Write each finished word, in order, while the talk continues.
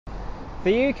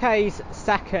The UK's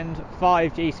second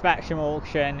 5G spectrum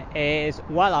auction is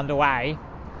well underway,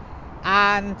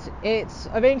 and it's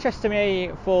of interest to me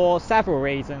for several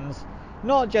reasons.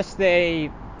 Not just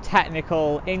the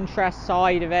technical interest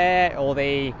side of it or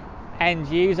the end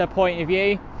user point of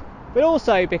view, but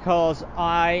also because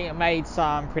I made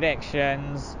some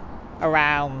predictions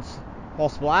around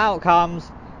possible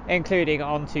outcomes, including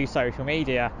onto social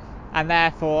media, and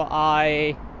therefore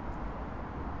I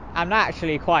am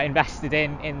naturally quite invested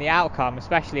in the outcome,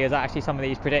 especially as actually some of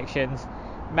these predictions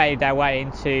made their way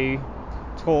into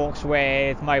talks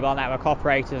with mobile network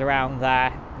operators around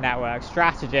their network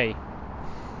strategy.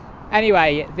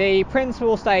 Anyway, the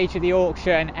principal stage of the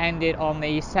auction ended on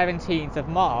the 17th of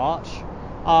March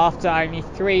after only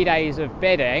 3 days of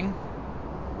bidding,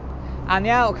 and the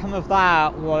outcome of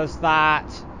that was that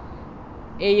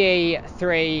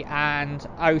EE3 and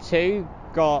O2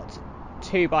 got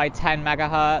 2 by 10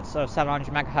 megahertz of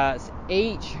 700 megahertz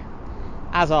each,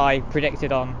 as I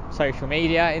predicted on social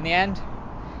media in the end,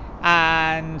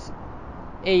 and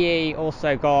EE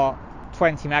also got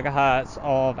 20 megahertz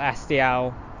of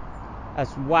SDL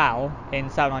as well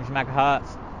in 700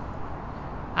 megahertz,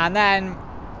 and then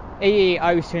EE,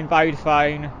 O2 and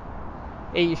Vodafone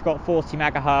each got 40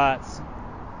 megahertz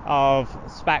of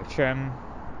spectrum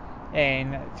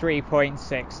in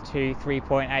 3.6 to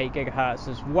 3.8 gigahertz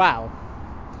as well.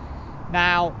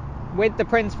 Now, with the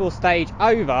principal stage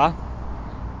over,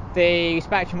 the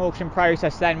spectrum auction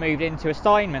process then moved into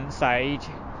assignment stage,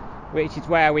 which is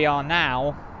where we are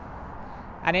now.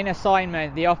 And in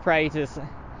assignment, the operators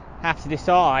have to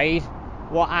decide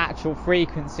what actual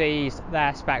frequencies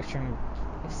their spectrum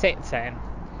sits in.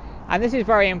 And this is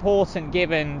very important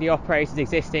given the operators'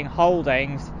 existing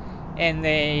holdings in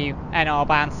the NR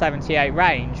band 78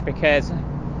 range, because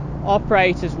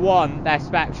operators want their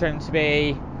spectrum to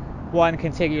be one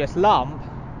contiguous lump,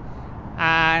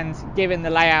 and given the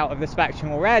layout of the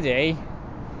spectrum already,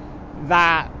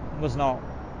 that was not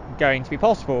going to be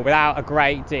possible without a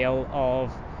great deal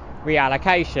of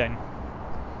reallocation.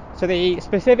 So the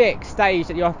specific stage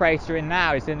that the operators are in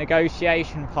now is the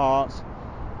negotiation part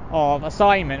of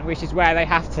assignment, which is where they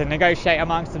have to negotiate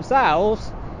amongst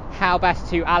themselves how best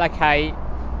to allocate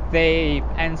the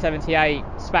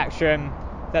N78 spectrum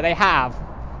that they have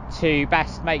to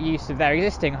best make use of their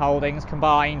existing holdings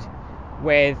combined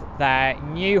with their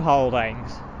new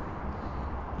holdings.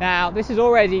 Now, this has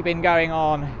already been going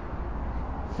on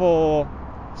for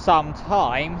some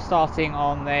time, starting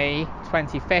on the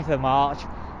 25th of March,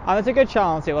 and there's a good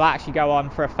chance it will actually go on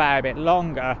for a fair bit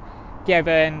longer,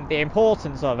 given the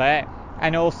importance of it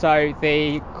and also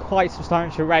the quite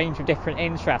substantial range of different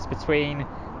interests between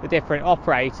the different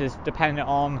operators dependent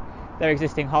on their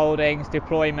existing holdings,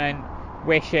 deployment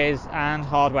wishes and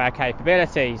hardware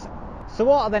capabilities. So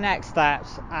what are the next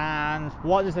steps, and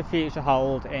what does the future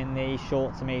hold in the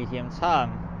short to medium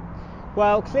term?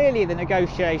 Well, clearly the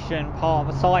negotiation part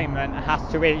of assignment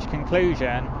has to reach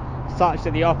conclusion such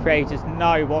that the operators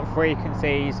know what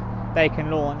frequencies they can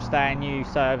launch their new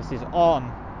services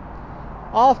on.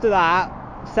 After that,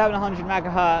 700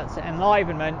 megahertz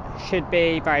enlivenment should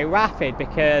be very rapid,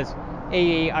 because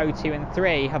EE, O2 and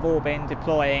 3 have all been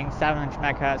deploying 700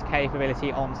 megahertz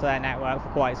capability onto their network for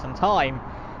quite some time,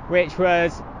 which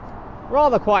was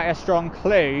rather quite a strong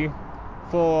clue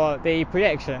for the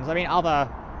predictions. I mean, other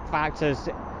factors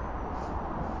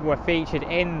were featured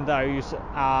in those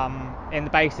in the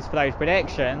basis for those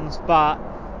predictions, but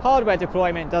hardware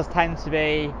deployment does tend to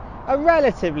be a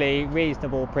relatively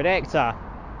reasonable predictor.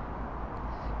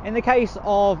 In the case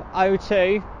of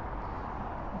O2,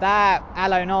 their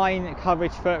LO9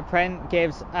 coverage footprint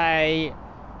gives a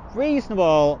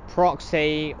reasonable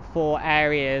proxy for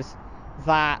areas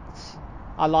that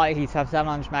are likely to have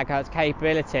 700 MHz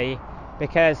capability,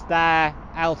 because their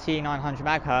LTE 900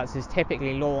 MHz is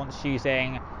typically launched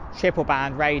using triple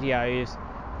band radios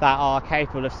that are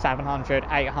capable of 700,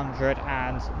 800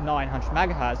 and 900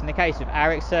 MHz. In the case of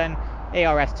Ericsson,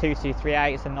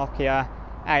 ERS2238s and Nokia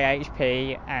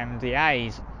AHP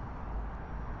MDAs.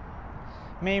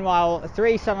 Meanwhile,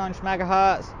 3 700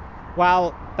 MHz,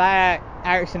 well, their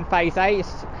Ericsson Phase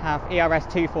 8s have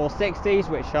ERS2460s,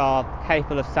 which are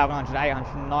capable of 700, 800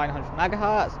 and 900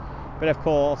 MHz, but of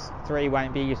course 3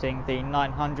 won't be using the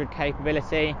 900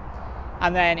 capability.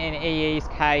 And then in EE's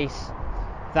case,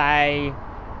 they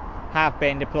have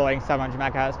been deploying 700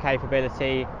 MHz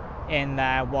capability in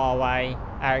their Huawei,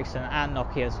 Ericsson and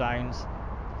Nokia zones.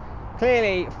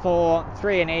 Clearly for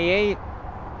 3 and EE,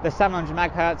 the 700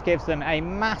 MHz gives them a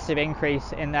massive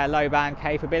increase in their low band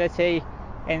capability.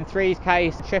 In 3's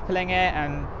case, tripling it,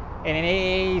 and in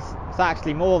EE's it's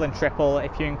actually more than triple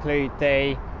if you include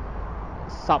the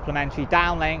supplementary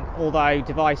downlink, although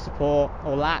device support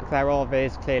or lack thereof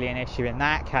is clearly an issue in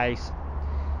that case.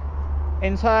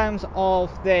 In terms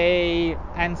of the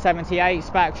N78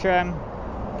 spectrum,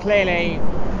 clearly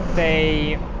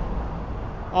the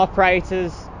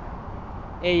operators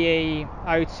EE,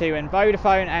 O2 and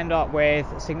Vodafone end up with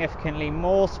significantly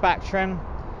more spectrum.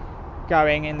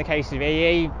 Going in the case of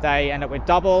EE, they end up with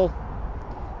double,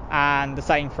 and the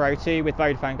same for O2, with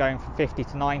Vodafone going from 50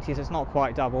 to 90, so it's not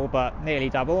quite double but nearly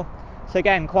double. So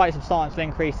again, quite substantial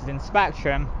increases in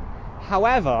spectrum.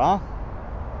 However,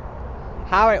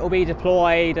 how it will be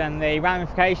deployed and the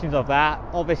ramifications of that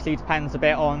obviously depends a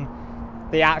bit on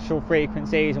the actual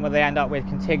frequencies and whether they end up with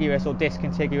contiguous or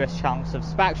discontiguous chunks of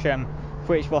spectrum,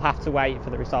 for which we'll have to wait for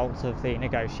the results of the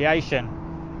negotiation.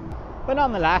 But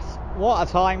nonetheless, what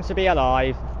a time to be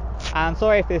alive. And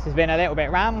sorry if this has been a little bit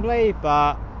rambly,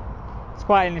 but it's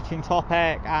quite an interesting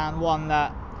topic and one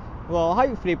that will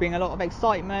hopefully bring a lot of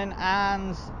excitement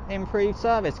and improved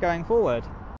service going forward.